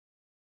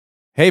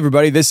Hey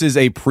everybody, this is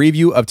a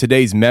preview of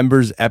today's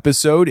members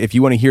episode. If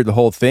you want to hear the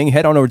whole thing,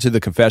 head on over to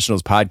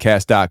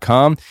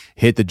theconfessionalspodcast.com,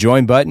 hit the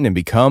join button, and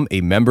become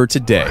a member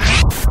today.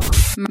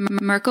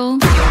 Merkel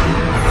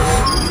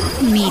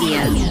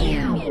Media.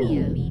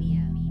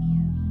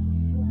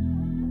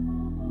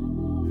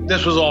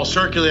 This was all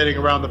circulating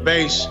around the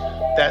base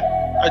that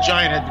a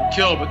giant had been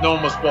killed, but no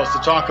one was supposed to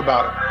talk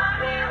about it.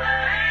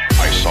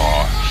 I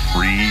saw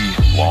 3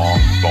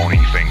 long,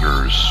 bony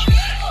fingers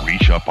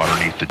reach up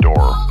underneath the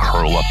door,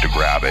 curl up to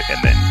grab it,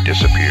 and then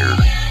disappear.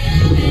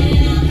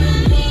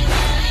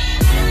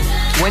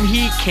 When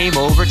he came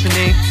over to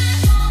me,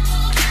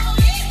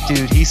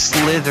 dude, he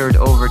slithered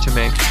over to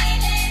me.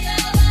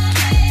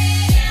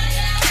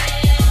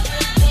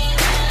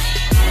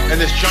 And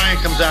this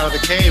giant comes out of the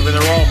cave and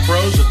they're all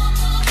frozen.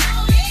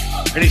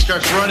 And he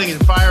starts running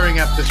and firing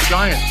at this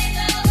giant.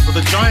 Well,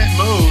 the giant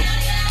moves.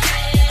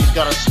 He's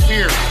got a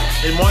spear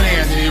in one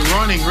hand and he's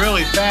running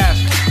really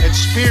fast and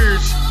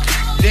spears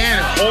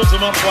Dan and holds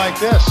him up like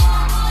this.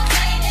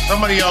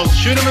 Somebody yells,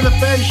 shoot him in the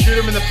face, shoot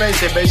him in the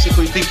face. They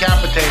basically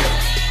decapitate him.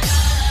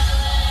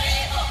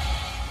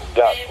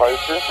 Got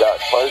closer.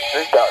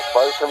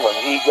 When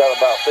he got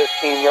about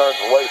 15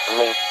 yards away from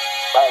me,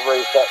 I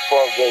raised that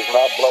 12 gauge and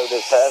I blowed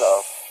his head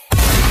off.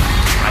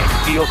 I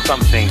feel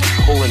something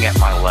pulling at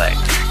my leg,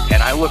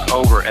 and I look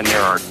over and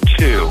there are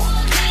 2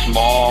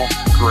 small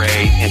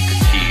gray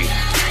entities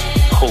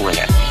pulling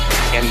at me.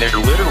 And they're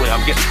literally,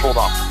 I'm getting pulled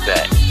off the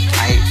bed.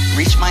 I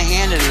reached my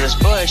hand into this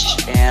bush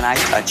and I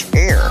touched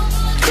air.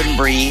 Couldn't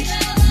breathe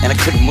and I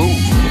couldn't move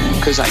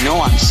because I know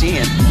I'm seeing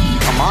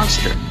a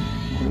monster.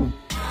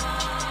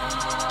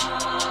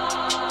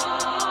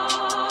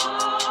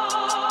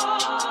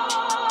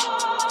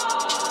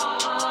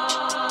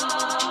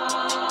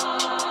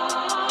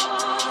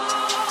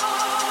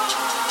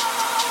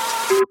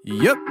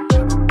 Yep.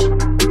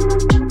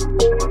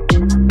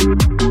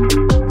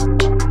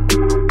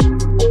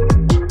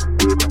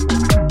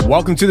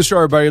 Welcome to the show,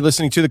 everybody. You're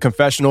listening to The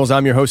Confessionals.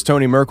 I'm your host,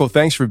 Tony Merkel.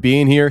 Thanks for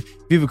being here. If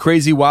you have a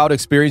crazy, wild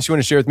experience you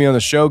want to share with me on the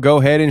show, go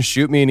ahead and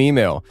shoot me an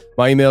email.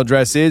 My email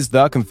address is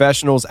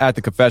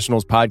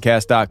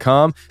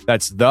theconfessionals@theconfessionalspodcast.com.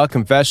 That's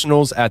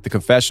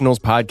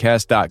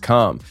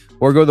theconfessionals@theconfessionalspodcast.com.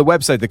 Or go to the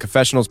website,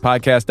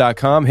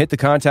 theconfessionalspodcast.com, hit the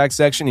contact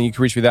section, and you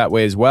can reach me that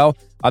way as well.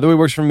 Either way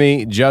works for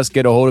me. Just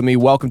get a hold of me.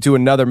 Welcome to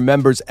another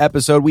members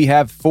episode. We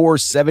have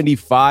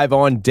 475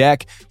 on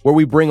deck where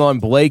we bring on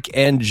Blake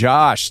and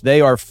Josh. They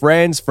are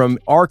friends from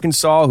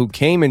Arkansas who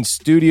came in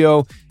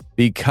studio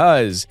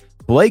because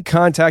Blake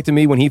contacted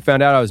me when he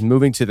found out I was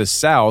moving to the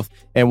South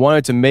and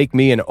wanted to make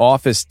me an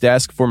office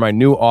desk for my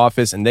new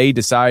office, and they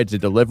decided to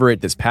deliver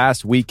it this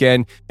past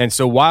weekend. And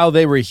so while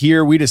they were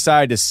here, we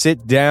decided to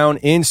sit down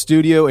in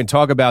studio and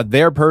talk about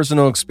their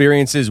personal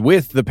experiences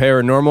with the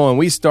paranormal. And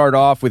we start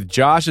off with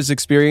Josh's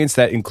experience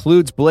that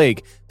includes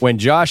Blake when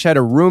Josh had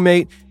a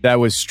roommate that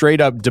was straight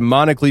up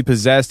demonically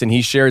possessed, and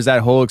he shares that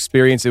whole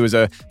experience. It was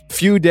a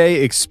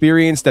few-day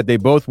experience that they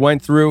both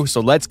went through. So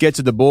let's get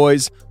to the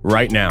boys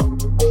right now.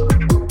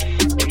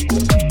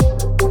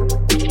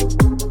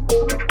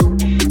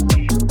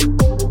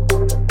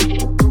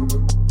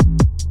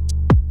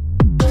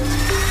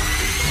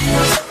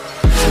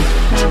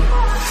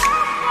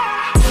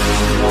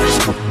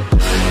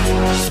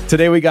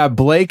 Today we got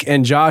Blake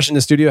and Josh in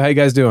the studio. How you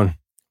guys doing?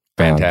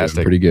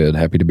 Fantastic. Pretty good.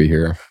 Happy to be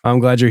here.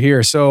 I'm glad you're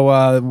here.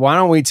 So why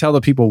don't we tell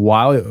the people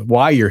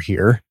why you're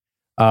here?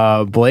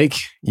 Blake,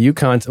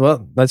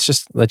 let's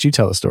just let you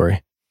tell the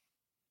story.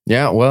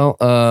 Yeah, well,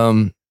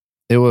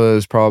 it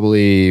was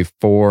probably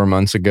 4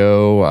 months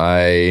ago.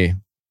 I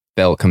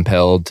felt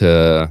compelled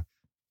to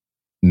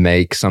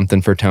make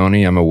something for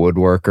Tony. I'm a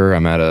woodworker.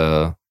 I'm out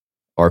of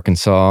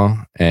Arkansas,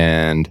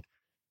 and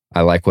I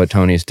like what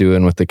Tony's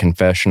doing with the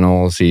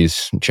confessionals.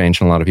 He's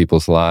changing a lot of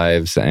people's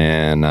lives,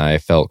 and I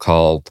felt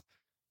called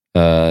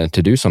to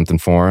do something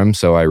for him.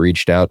 So I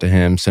reached out to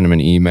him, sent him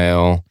an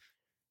email,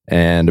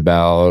 and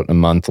about a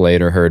month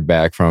later heard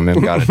back from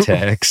him, got a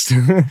text.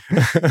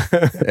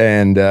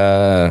 And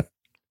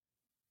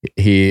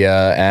he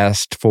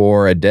asked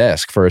for a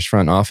desk for his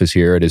front office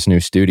here at his new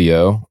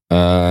studio.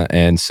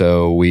 And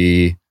so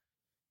we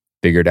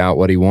figured out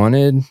what he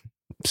wanted,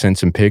 sent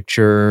some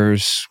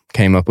pictures,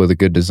 came up with a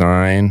good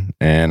design,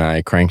 and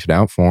I cranked it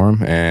out for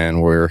him,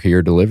 and we're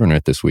here delivering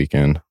it this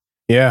weekend.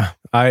 Yeah,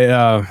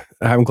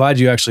 I'm glad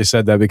you actually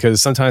said that,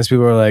 because sometimes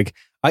people are like,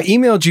 I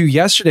emailed you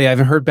yesterday, I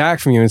haven't heard back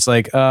from you. It's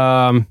like,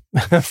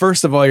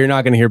 first of all, you're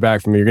not going to hear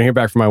back from me. You're going to hear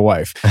back from my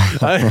wife.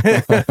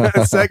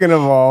 Second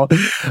of all,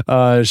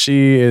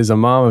 she is a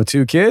mom of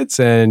 2 kids,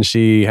 and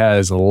she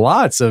has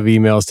lots of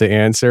emails to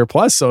answer,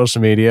 plus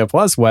social media,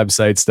 plus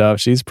website stuff.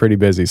 She's pretty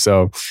busy.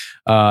 So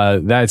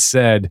that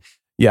said,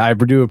 yeah, I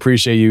do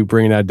appreciate you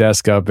bringing that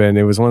desk up. And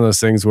it was one of those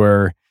things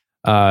where,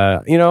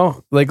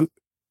 like,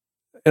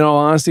 in all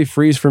honesty,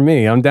 freeze for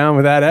me. I'm down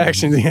with that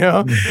action,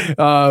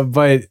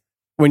 but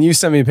when you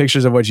sent me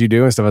pictures of what you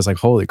do and stuff, I was like,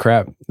 holy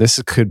crap,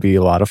 this could be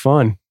a lot of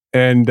fun.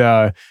 And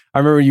I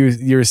remember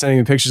you were sending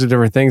me pictures of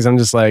different things. I'm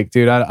just like,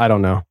 dude, I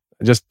don't know.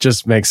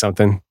 Just make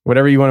something.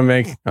 Whatever you want to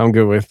make, I'm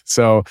good with.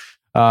 So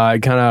I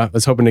kind of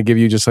was hoping to give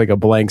you just like a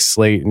blank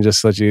slate and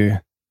just let you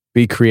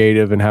be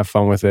creative and have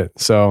fun with it.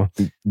 So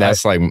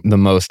that's like the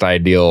most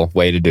ideal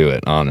way to do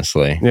it,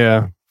 honestly.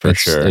 Yeah, for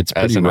sure. It's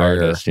as pretty an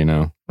rare. artist, you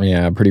know.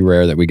 Yeah, pretty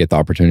rare that we get the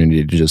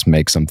opportunity to just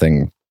make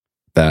something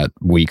that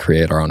we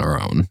create on our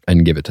own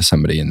and give it to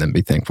somebody and then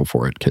be thankful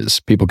for it,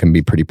 because people can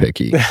be pretty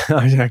picky.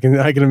 I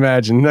can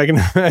imagine.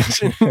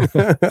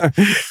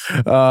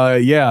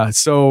 Yeah.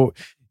 So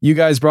you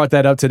guys brought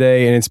that up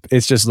today, and it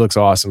just looks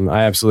awesome.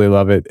 I absolutely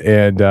love it,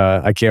 and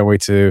I can't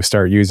wait to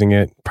start using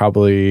it.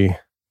 Probably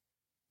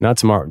not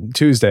tomorrow,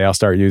 Tuesday. I'll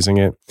start using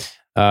it,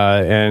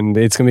 and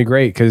it's gonna be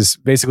great because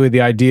basically the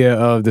idea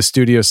of the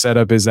studio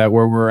setup is that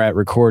where we're at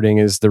recording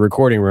is the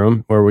recording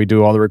room where we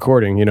do all the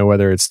recording. You know,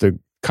 whether it's the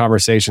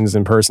conversations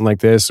in person like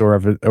this or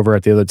over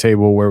at the other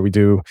table where we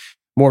do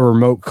more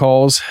remote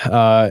calls,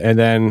 and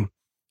then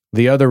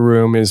the other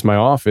room is my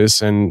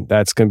office, and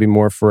that's going to be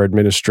more for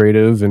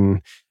administrative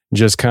and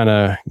just kind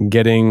of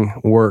getting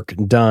work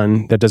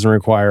done that doesn't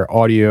require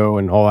audio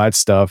and all that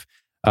stuff.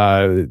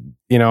 You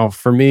know,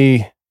 for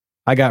me,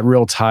 I got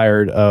real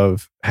tired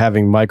of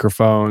having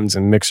microphones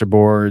and mixer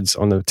boards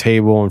on the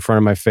table in front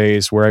of my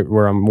face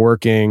where I'm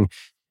working.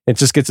 It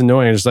just gets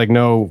annoying. There's like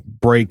no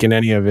break in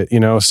any of it, you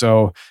know?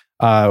 So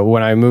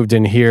when I moved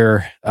in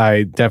here,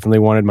 I definitely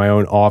wanted my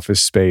own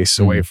office space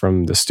away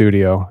from the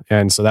studio.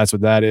 And so that's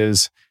what that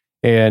is.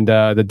 And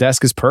the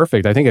desk is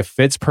perfect. I think it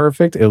fits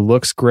perfect. It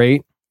looks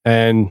great.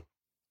 And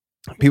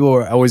people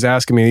were always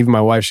asking me, even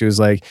my wife, she was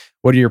like,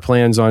 what are your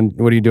plans on,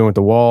 what are you doing with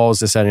the walls?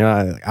 This, that,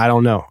 and I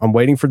don't know. I'm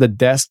waiting for the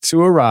desk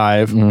to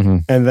arrive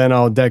and then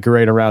I'll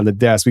decorate around the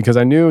desk because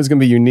I knew it was going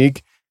to be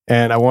unique.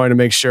 And I wanted to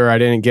make sure I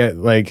didn't get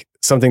like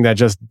something that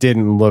just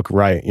didn't look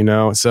right, you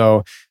know?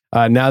 So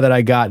now that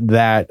I got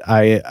that,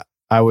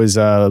 I was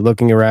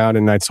looking around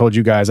and I told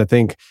you guys, I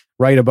think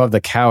right above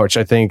the couch,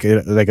 I think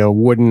like a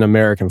wooden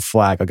American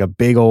flag, like a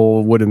big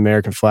old wooden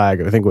American flag,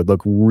 I think would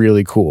look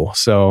really cool.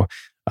 So,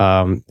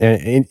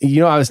 and you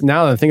know,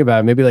 now that I think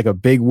about it, maybe like a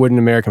big wooden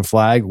American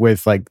flag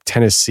with like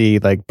Tennessee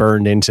like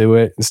burned into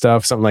it and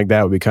stuff, something like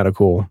that would be kind of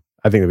cool.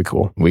 I think it'd be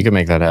cool. We could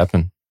make that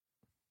happen.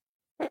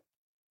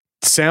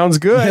 Sounds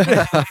good.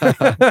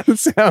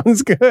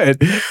 Sounds good.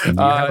 You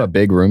have a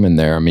big room in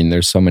there. I mean,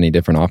 there's so many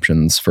different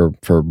options for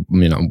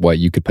you know what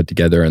you could put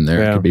together in there.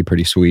 Yeah. It could be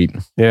pretty sweet.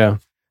 Yeah.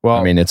 Well,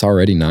 I mean, it's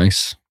already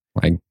nice.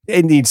 Like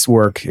it needs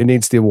work. It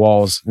needs the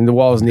walls, and the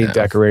walls need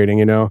decorating.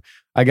 You know,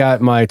 I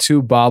got my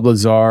 2 Bob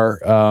Lazar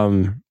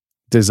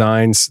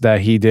designs that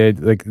he did.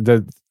 Like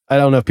I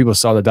don't know if people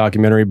saw the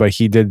documentary, but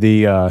he did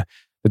the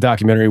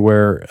documentary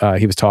where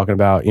he was talking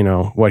about, you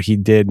know, what he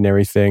did and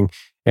everything.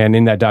 And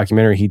in that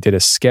documentary, he did a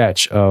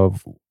sketch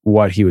of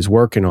what he was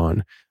working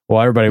on.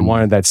 Well, everybody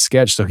wanted that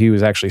sketch, so he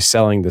was actually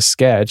selling the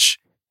sketch.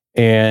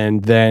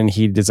 And then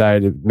he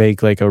decided to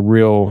make like a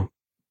real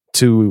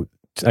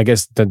I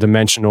guess the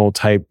dimensional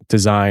type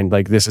design,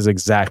 like this is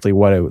exactly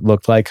what it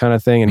looked like kind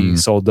of thing. And he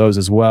sold those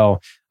as well.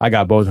 I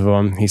got both of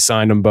them. He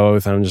signed them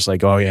both. And I'm just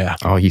like, oh yeah.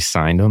 Oh, he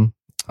signed them?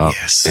 Oh,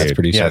 yes. That's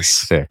pretty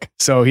sick.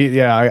 So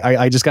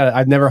I just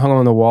I've never hung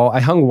on the wall.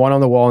 I hung one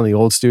on the wall in the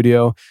old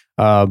studio.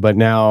 But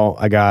now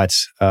I got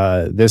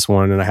this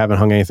one, and I haven't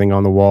hung anything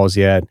on the walls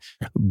yet.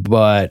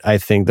 But I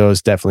think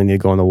those definitely need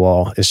to go on the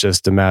wall. It's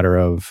just a matter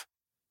of,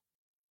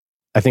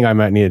 I think I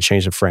might need to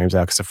change the frames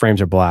out because the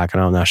frames are black,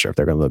 and I'm not sure if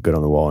they're going to look good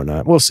on the wall or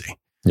not. We'll see.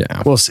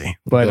 Yeah, we'll see.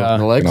 But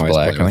the leg's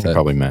black. I think it'll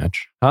probably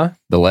match. Huh?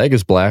 The leg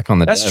is black on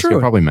the desk. True.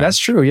 It'll probably match. That's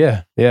true.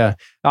 Yeah, yeah.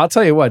 I'll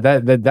tell you what.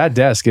 That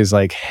desk is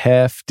like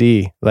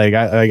hefty. Like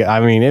I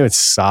mean, it was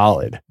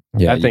solid.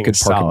 Yeah, I think you could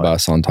park a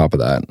bus on top of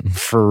that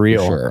for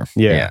real. For sure.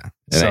 Yeah.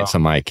 It ain't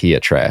some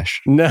IKEA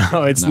trash.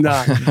 No, it's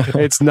not.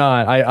 It's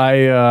not.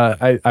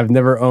 I've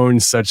never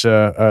owned such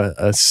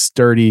a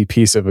sturdy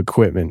piece of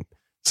equipment.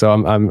 So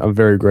I'm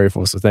very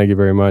grateful. So thank you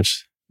very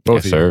much,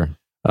 both Yes, of you.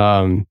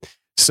 sir.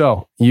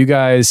 So you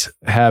guys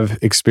have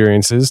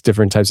experiences,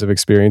 different types of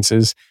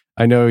experiences.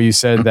 I know you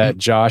said that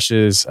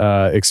Josh's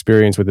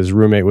experience with his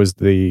roommate was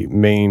the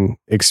main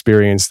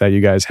experience that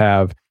you guys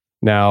have.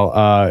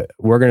 Now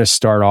we're going to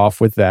start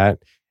off with that.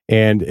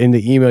 And in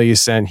the email you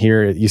sent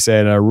here, you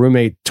said a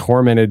roommate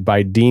tormented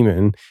by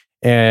demon.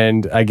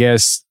 And I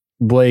guess,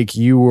 Blake,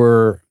 you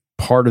were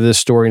part of this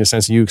story in a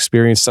sense that you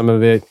experienced some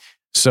of it.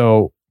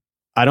 So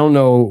I don't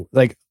know,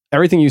 like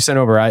everything you sent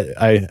over,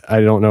 I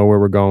don't know where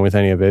we're going with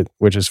any of it,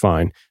 which is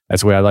fine.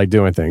 That's the way I like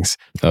doing things.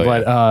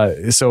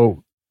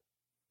 So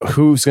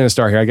who's going to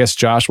start here? I guess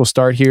Josh will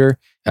start here.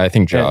 I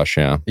think Josh,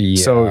 yeah.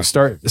 So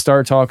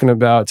start talking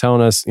about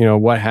telling us, you know,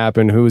 what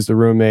happened, who was the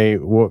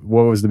roommate, what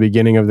was the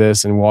beginning of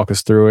this, and walk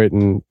us through it.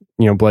 And,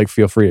 you know, Blake,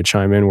 feel free to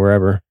chime in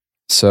wherever.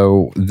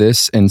 So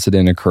this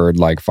incident occurred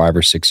like 5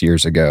 or 6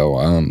 years ago.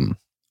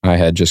 I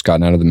had just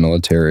gotten out of the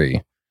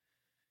military,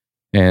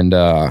 and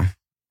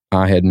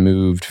I had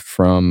moved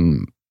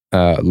from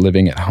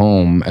living at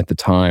home at the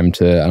time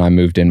and I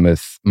moved in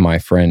with my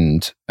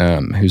friend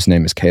whose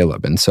name is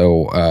Caleb. And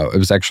so it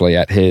was actually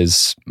at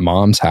his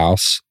mom's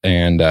house,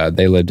 and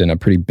they lived in a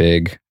pretty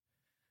big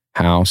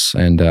house.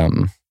 And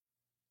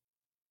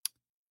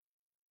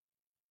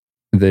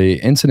the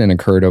incident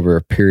occurred over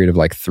a period of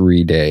like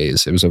 3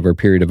 days. It was over a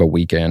period of a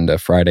weekend, a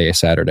Friday, a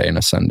Saturday, and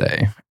a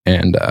Sunday.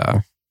 And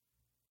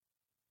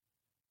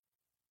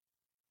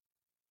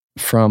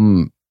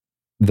from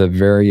the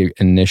very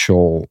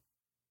initial,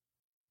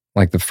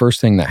 like the first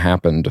thing that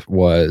happened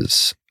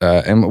was,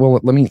 and well,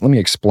 let me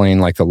explain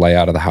like the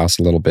layout of the house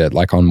a little bit.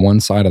 Like on one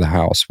side of the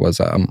house was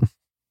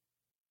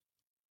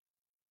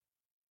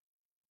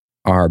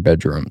our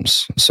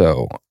bedrooms.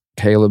 So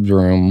Caleb's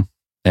room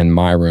and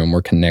my room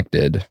were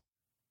connected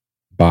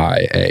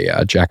by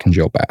a Jack and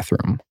Jill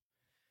bathroom.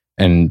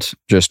 And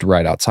just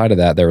right outside of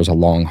that, there was a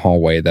long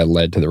hallway that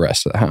led to the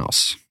rest of the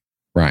house.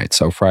 Right.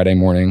 So Friday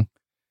morning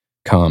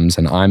comes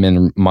and I'm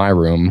in my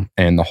room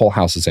and the whole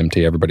house is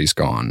empty. Everybody's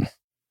gone.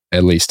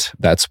 At least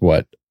that's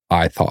what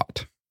I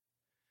thought.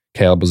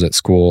 Caleb was at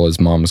school. His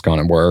mom was gone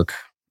at work.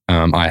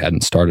 I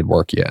hadn't started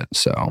work yet.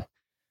 So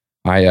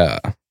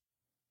I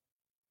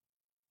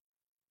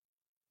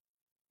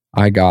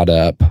got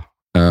up,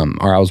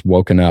 or I was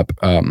woken up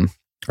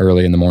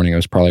early in the morning. It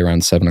was probably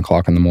around 7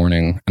 o'clock in the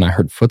morning, and I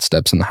heard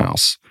footsteps in the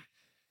house.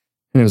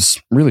 And it was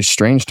really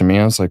strange to me.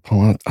 I was like,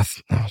 well,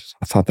 I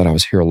thought that I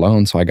was here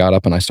alone. So I got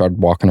up and I started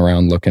walking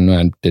around looking,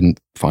 and I didn't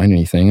find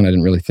anything, and I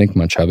didn't really think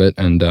much of it.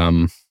 And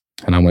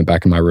I went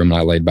back in my room and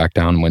I laid back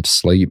down and went to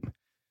sleep.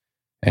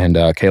 And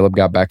Caleb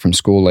got back from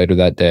school later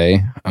that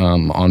day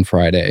on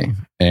Friday,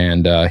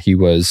 and he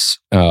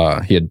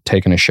had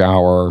taken a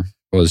shower,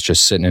 was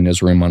just sitting in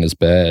his room on his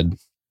bed,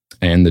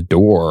 and the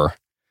door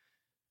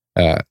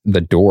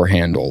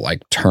handle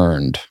like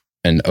turned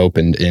and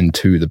opened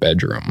into the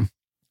bedroom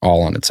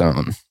all on its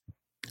own.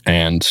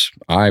 And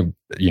I'm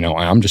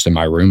just in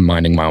my room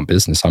minding my own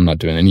business. I'm not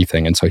doing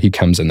anything. And so he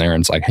comes in there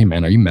and it's like, hey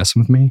man, are you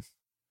messing with me?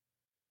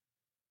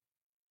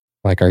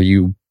 Like, did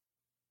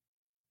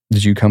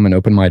you come and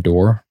open my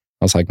door?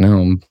 I was like,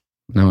 no,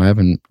 I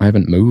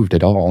haven't moved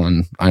at all.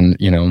 And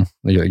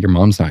your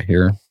mom's not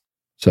here.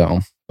 So,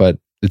 but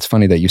it's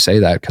funny that you say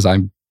that, because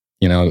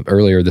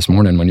earlier this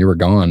morning when you were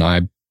gone,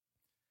 I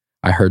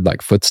heard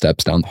like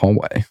footsteps down the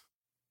hallway.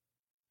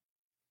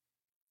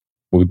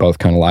 We both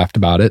kind of laughed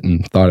about it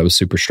and thought it was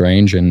super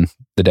strange, and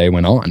the day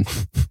went on,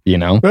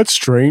 That's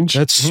strange.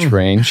 That's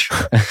strange.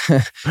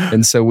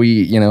 And so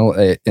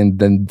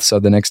so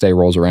the next day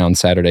rolls around,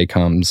 Saturday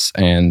comes,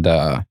 and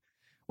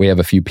we have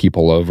a few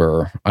people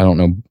over. I don't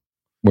know,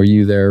 were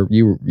you there?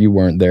 You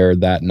weren't there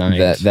that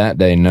night. That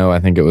day, no. I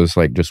think it was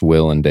like just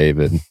Will and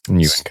David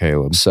and you and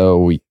Caleb.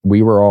 So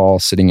we were all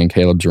sitting in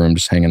Caleb's room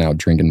just hanging out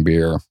drinking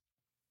beer.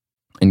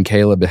 And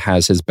Caleb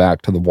has his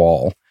back to the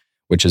wall,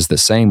 which is the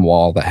same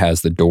wall that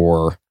has the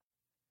door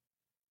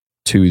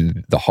to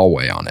the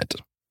hallway on it.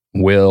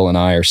 Will and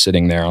I are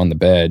sitting there on the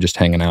bed, just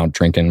hanging out,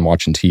 drinking,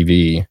 watching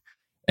TV.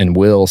 And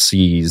Will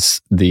sees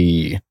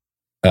the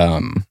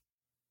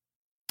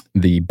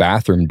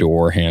bathroom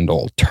door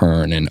handle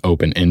turn and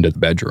open into the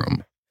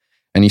bedroom.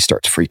 And he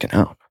starts freaking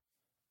out.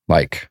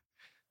 Like,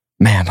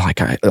 man, I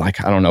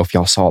don't know if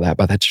y'all saw that,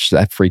 but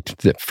that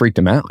freaked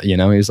him out.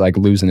 He's like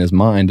losing his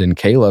mind. And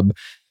Caleb,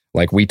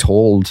 like, we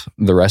told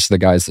the rest of the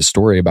guys the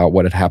story about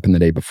what had happened the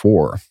day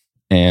before.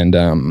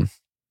 And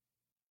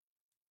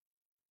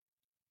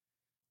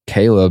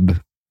Caleb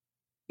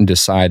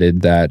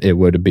decided that it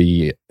would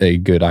be a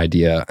good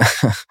idea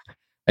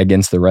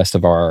against the rest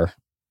of our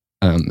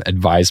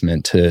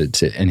advisement to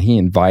and he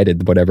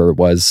invited whatever it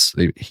was.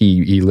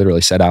 He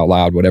literally said out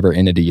loud, whatever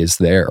entity is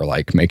there,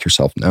 like, make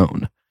yourself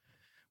known,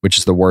 which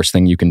is the worst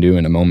thing you can do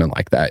in a moment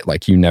like that.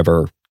 Like, you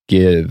never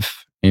give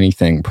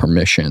anything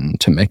permission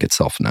to make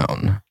itself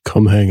known.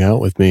 Come hang out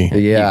with me.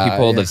 Yeah. He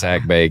pulled a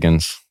Zach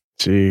Bagans.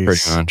 Jeez.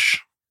 Pretty much.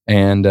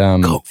 And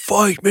come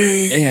fight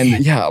me.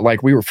 And yeah,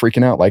 like, we were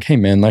freaking out, like, hey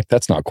man, like,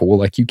 that's not cool.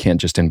 Like, you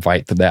can't just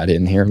invite that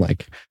in here.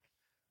 Like,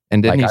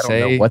 and didn't he I don't say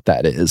know what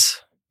that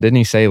is? Didn't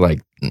he say,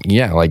 like,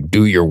 yeah, like,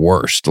 do your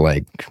worst?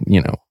 Like,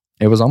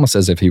 it was almost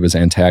as if he was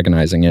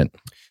antagonizing it.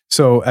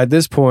 So at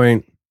this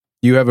point,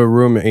 you have a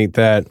roommate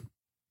that,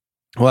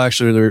 well,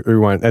 actually,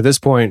 rewind. At this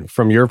point,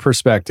 from your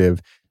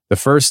perspective, the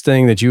first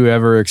thing that you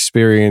ever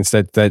experienced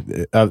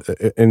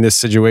that in this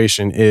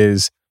situation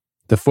is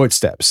the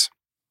footsteps.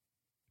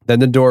 Then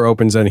the door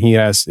opens and he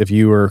asks if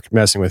you were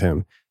messing with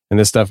him. And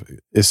this stuff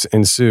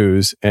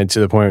ensues, and to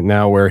the point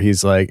now where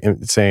he's like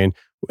saying,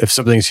 if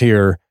something's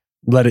here,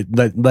 let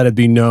it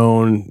be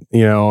known,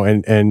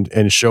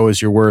 and show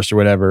us your worst or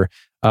whatever.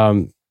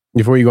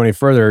 Before you go any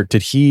further,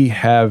 did he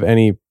have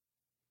any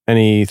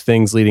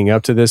things leading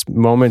up to this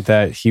moment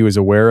that he was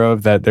aware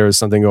of, that there was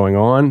something going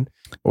on?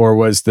 Or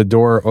was the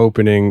door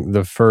opening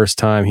the first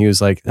time he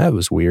was like, that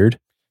was weird?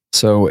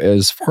 So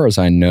as far as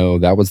I know,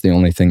 that was the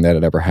only thing that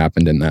had ever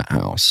happened in that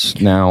house.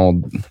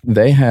 Now,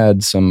 they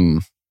had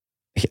some...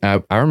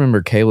 I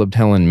remember Caleb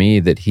telling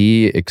me that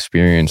he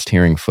experienced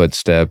hearing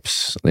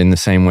footsteps in the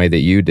same way that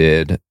you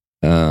did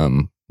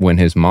when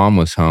his mom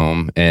was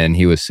home, and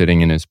he was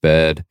sitting in his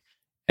bed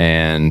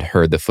and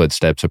heard the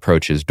footsteps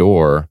approach his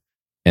door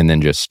and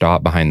then just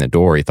stopped behind the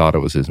door. He thought it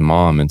was his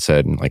mom and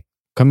said, like,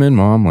 come in,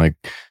 Mom. Like,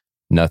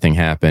 nothing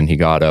happened. He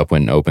got up,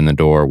 went and opened the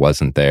door,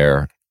 wasn't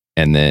there.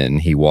 And then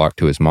he walked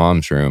to his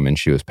mom's room and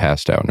she was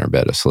passed out in her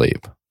bed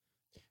asleep.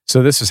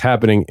 So this is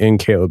happening in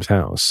Caleb's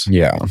house.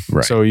 Yeah.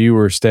 Right. So you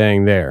were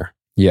staying there.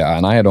 Yeah.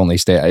 And I had only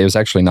stayed, it was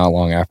actually not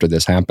long after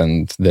this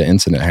happened, the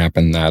incident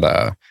happened,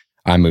 that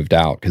I moved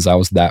out because I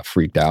was that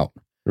freaked out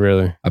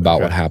Really?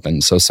 about what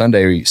happened. So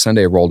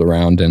Sunday rolled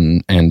around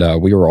and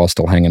we were all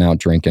still hanging out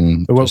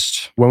drinking.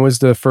 When was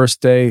the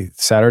first day?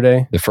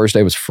 Saturday? The first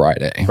day was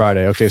Friday.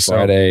 Friday. Okay.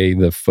 Friday,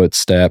 the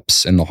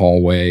footsteps in the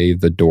hallway,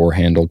 the door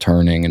handle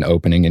turning and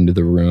opening into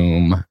the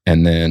room.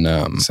 And then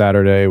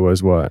Saturday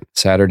was what?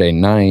 Saturday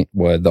night,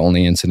 the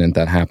only incident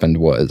that happened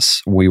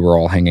was we were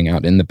all hanging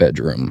out in the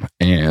bedroom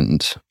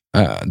and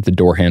the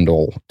door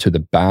handle to the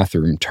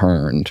bathroom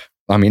turned.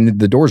 I mean,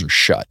 the doors are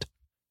shut.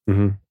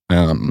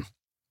 Mm-hmm.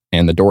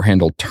 And the door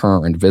handle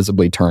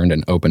visibly turned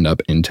and opened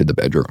up into the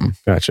bedroom.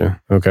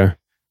 Gotcha. Okay.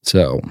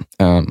 So,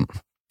 and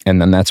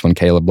then that's when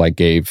Caleb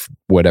gave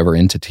whatever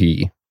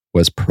entity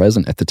was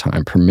present at the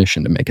time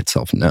permission to make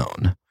itself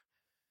known.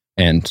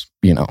 And,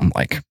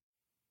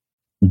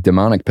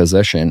 demonic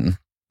possession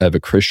of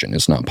a Christian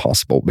is not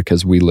possible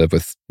because we live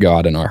with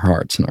God in our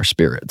hearts and our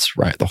spirits,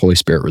 right? The Holy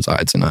Spirit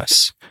resides in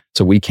us.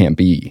 So we can't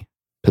be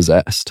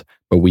possessed,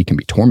 but we can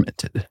be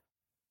tormented.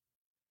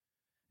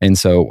 And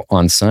so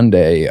on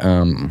Sunday,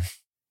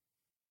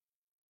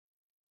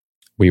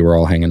 we were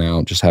all hanging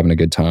out, just having a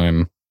good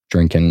time,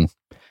 drinking.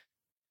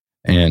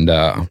 And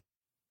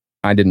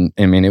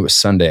it was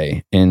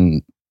Sunday.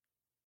 In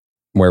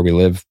where we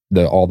live,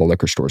 all the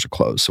liquor stores are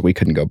closed, so we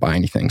couldn't go buy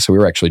anything. So we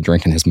were actually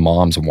drinking his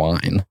mom's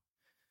wine.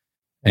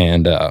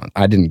 And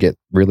I didn't get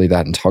really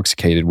that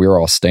intoxicated. We were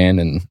all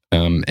standing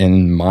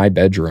in my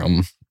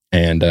bedroom,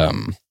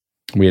 and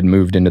we had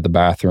moved into the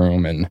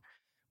bathroom, and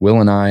Will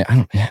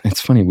and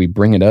it's funny, we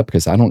bring it up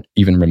because I don't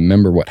even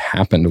remember what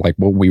happened,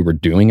 what we were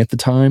doing at the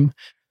time.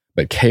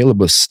 But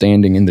Caleb was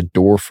standing in the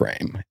door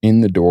frame,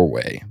 in the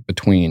doorway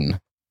between.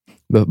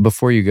 But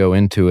before you go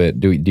into it,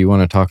 do you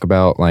want to talk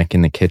about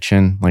in the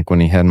kitchen,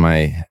 when he had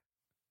my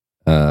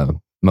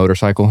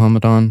motorcycle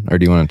helmet on, or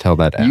do you want to tell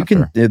that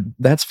after?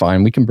 That's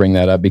fine. We can bring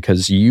that up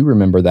because you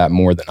remember that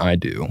more than I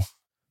do.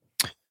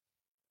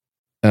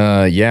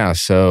 Yeah.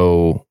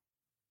 So,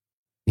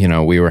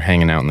 we were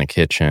hanging out in the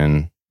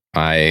kitchen.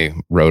 I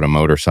rode a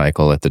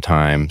motorcycle at the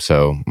time,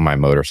 so my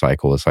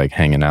motorcycle was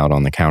hanging out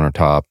on the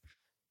countertop.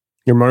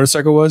 Your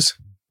motorcycle was?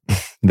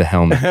 The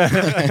helmet.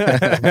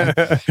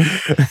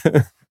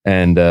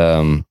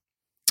 And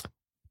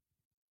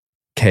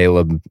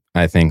Caleb,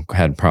 I think,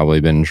 had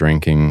probably been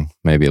drinking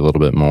maybe a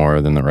little bit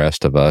more than the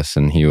rest of us,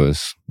 and he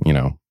was,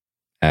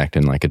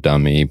 acting like a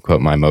dummy.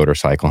 Put my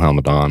motorcycle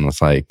helmet on,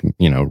 was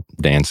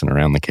dancing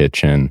around the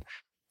kitchen.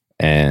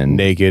 And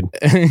naked.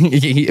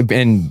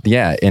 And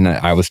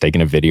I was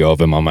taking a video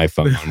of him on my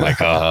phone. I'm like,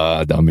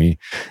 dummy.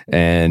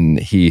 And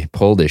he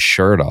pulled his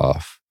shirt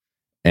off,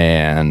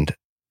 and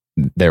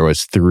there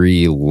was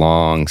 3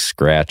 long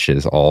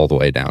scratches all the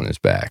way down his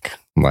back.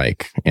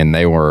 And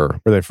they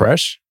were they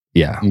fresh?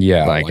 Yeah.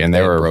 Yeah. And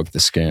they broke the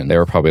skin. They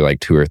were probably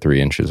 2 or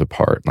 3 inches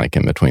apart,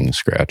 in between the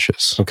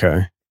scratches.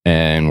 Okay.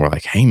 And we're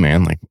like, hey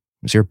man,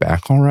 is your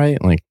back all right?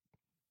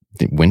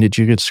 When did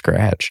you get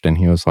scratched? And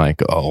he was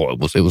like, oh,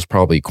 it was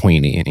probably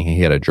Queenie. And he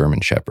had a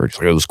German Shepherd.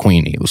 It was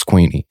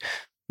Queenie.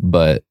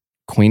 But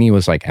Queenie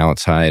was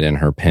outside in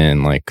her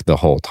pen the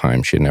whole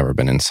time. She had never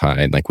been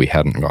inside. We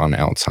hadn't gone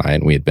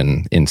outside. We had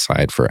been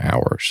inside for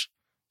hours.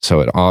 So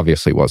it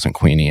obviously wasn't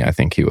Queenie. I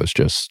think he was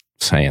just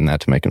saying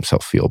that to make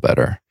himself feel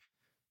better.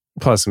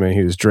 Plus,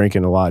 he was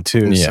drinking a lot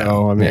too. Yeah.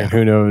 So,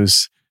 who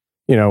knows,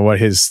 what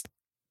his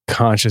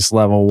conscious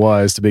level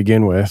was to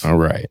begin with. Oh,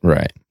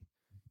 right.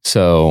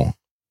 So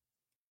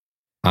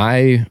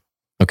I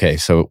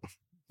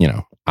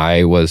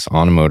was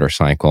on a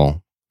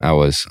motorcycle. I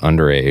was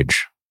underage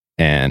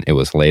and it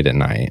was late at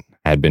night.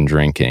 I had been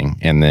drinking,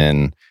 and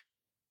then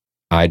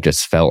I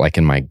just felt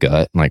in my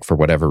gut, for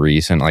whatever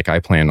reason, I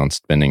planned on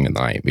spending the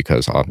night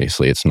because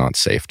obviously it's not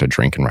safe to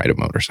drink and ride a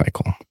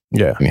motorcycle.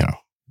 Yeah.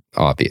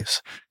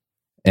 Obvious.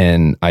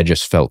 And I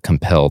just felt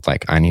compelled,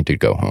 I need to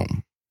go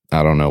home.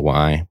 I don't know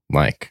why.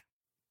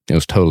 It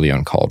was totally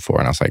uncalled for.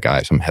 And I was like,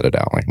 guys, I'm headed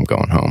out. I'm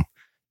going home.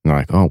 And they're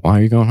like, oh, why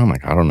are you going home?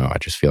 I don't know. I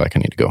just feel like I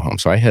need to go home.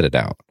 So I headed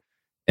out.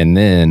 And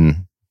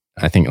then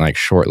I think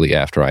shortly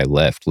after I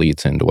left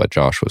leads into what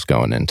Josh was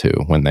going into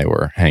when they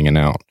were hanging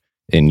out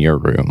in your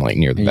room,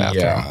 near the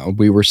bathroom. Yeah,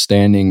 we were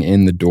standing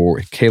in the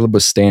door. Caleb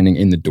was standing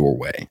in the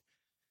doorway.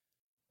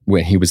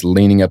 When he was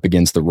leaning up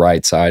against the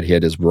right side, he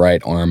had his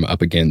right arm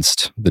up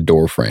against the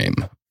door frame.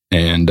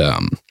 And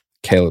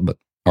Caleb,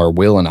 or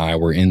Will and I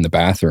were in the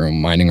bathroom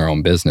minding our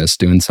own business,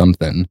 doing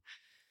something.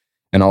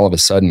 And all of a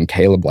sudden,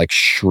 Caleb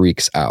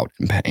shrieks out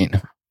in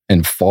pain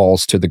and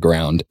falls to the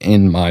ground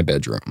in my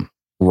bedroom,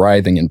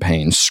 writhing in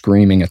pain,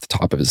 screaming at the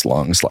top of his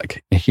lungs.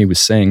 He was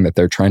saying that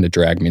they're trying to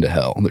drag me to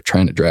hell. They're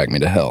trying to drag me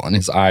to hell. And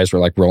his eyes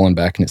were rolling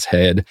back in his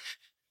head.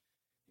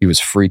 He was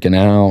freaking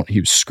out. He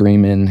was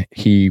screaming.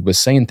 He was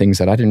saying things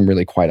that I didn't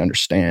really quite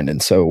understand.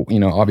 And so,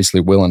 obviously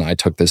Will and I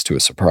took this to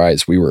a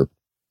surprise. We were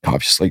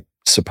obviously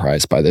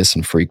surprised by this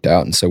and freaked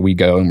out. And so we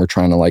go and we're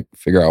trying to like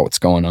figure out what's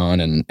going on.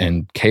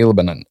 And Caleb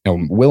and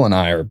Will and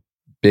I are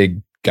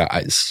big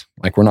guys.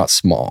 Like we're not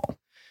small.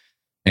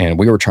 And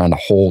we were trying to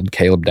hold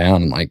Caleb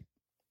down and like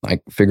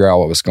figure out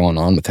what was going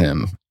on with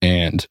him.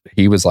 And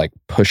he was like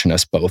pushing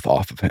us both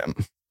off of him.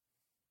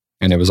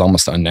 And it was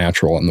almost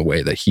unnatural in the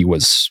way that he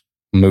was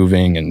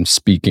moving and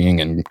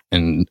speaking and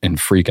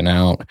freaking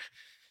out.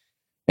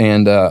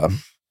 And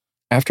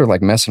after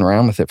like messing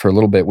around with it for a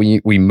little bit,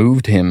 we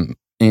moved him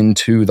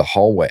into the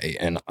hallway,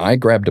 and I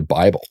grabbed a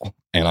Bible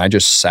and I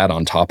just sat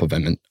on top of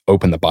him and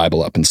opened the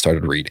Bible up and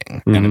started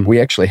reading. Mm-hmm. And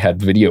we actually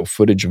had video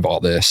footage of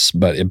all this,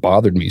 but it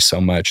bothered me so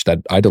much that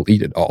I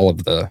deleted all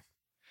of the.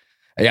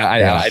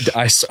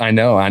 I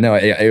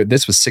know.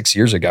 This was 6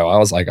 years ago. I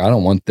was like, I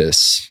don't want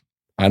this.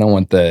 I don't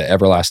want the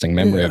everlasting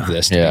memory of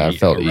this. I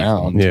felt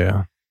around.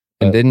 Yeah.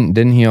 And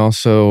didn't he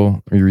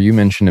also, you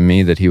mentioned to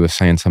me that he was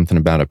saying something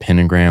about a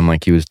pentagram,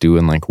 like he was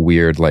doing like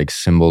weird like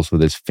symbols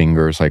with his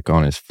fingers like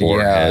on his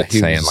forehead,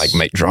 saying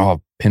like draw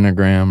a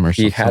pentagram or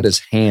something. He had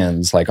his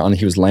hands like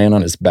he was laying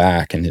on his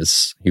back, and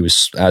as he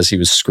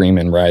was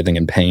screaming, writhing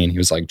in pain, he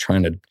was like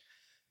trying to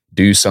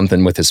do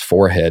something with his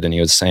forehead, and he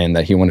was saying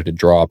that he wanted to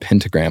draw a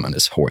pentagram on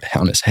his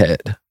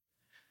head.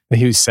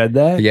 He said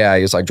that? Yeah,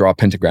 he was like, draw a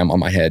pentagram on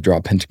my head, draw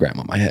a pentagram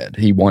on my head.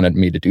 He wanted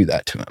me to do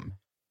that to him.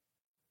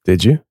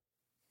 Did you?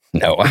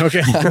 No.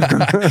 Okay.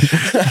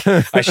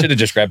 I should have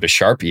just grabbed a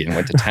Sharpie and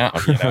went to town.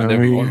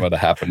 What would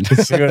have happened?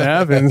 See what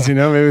happens. Maybe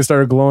it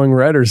started glowing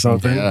red or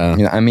something.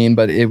 Yeah.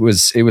 But it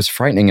was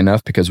frightening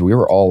enough because we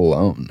were all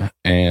alone,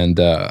 and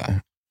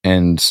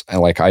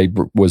like I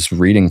was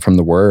reading from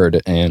the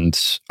Word, and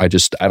I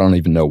don't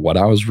even know what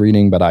I was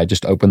reading, but I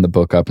just opened the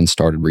book up and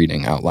started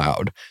reading out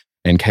loud.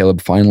 And Caleb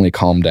finally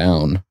calmed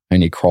down,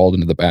 and he crawled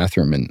into the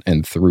bathroom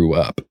and threw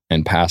up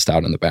and passed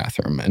out in the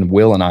bathroom. And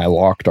Will and I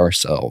locked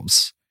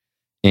ourselves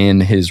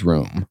in his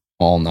room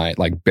all night,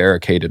 like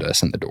barricaded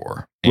us in the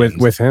door.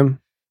 With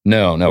him?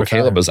 No,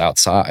 Caleb was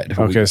outside.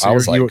 Okay, so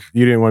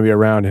you didn't want to be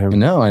around him.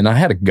 No, and I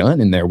had a gun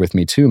in there with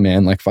me too,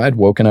 man. Like if I had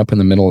woken up in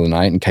the middle of the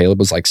night and Caleb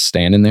was like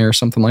standing there or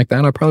something like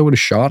that, I probably would have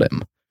shot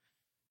him.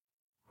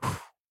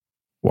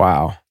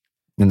 Wow.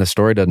 And the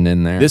story doesn't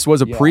end there. This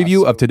was a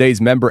preview of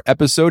today's member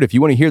episode. If you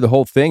want to hear the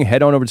whole thing,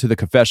 head on over to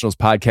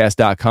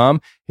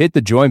theconfessionalspodcast.com, hit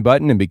the join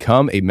button, and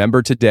become a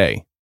member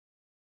today.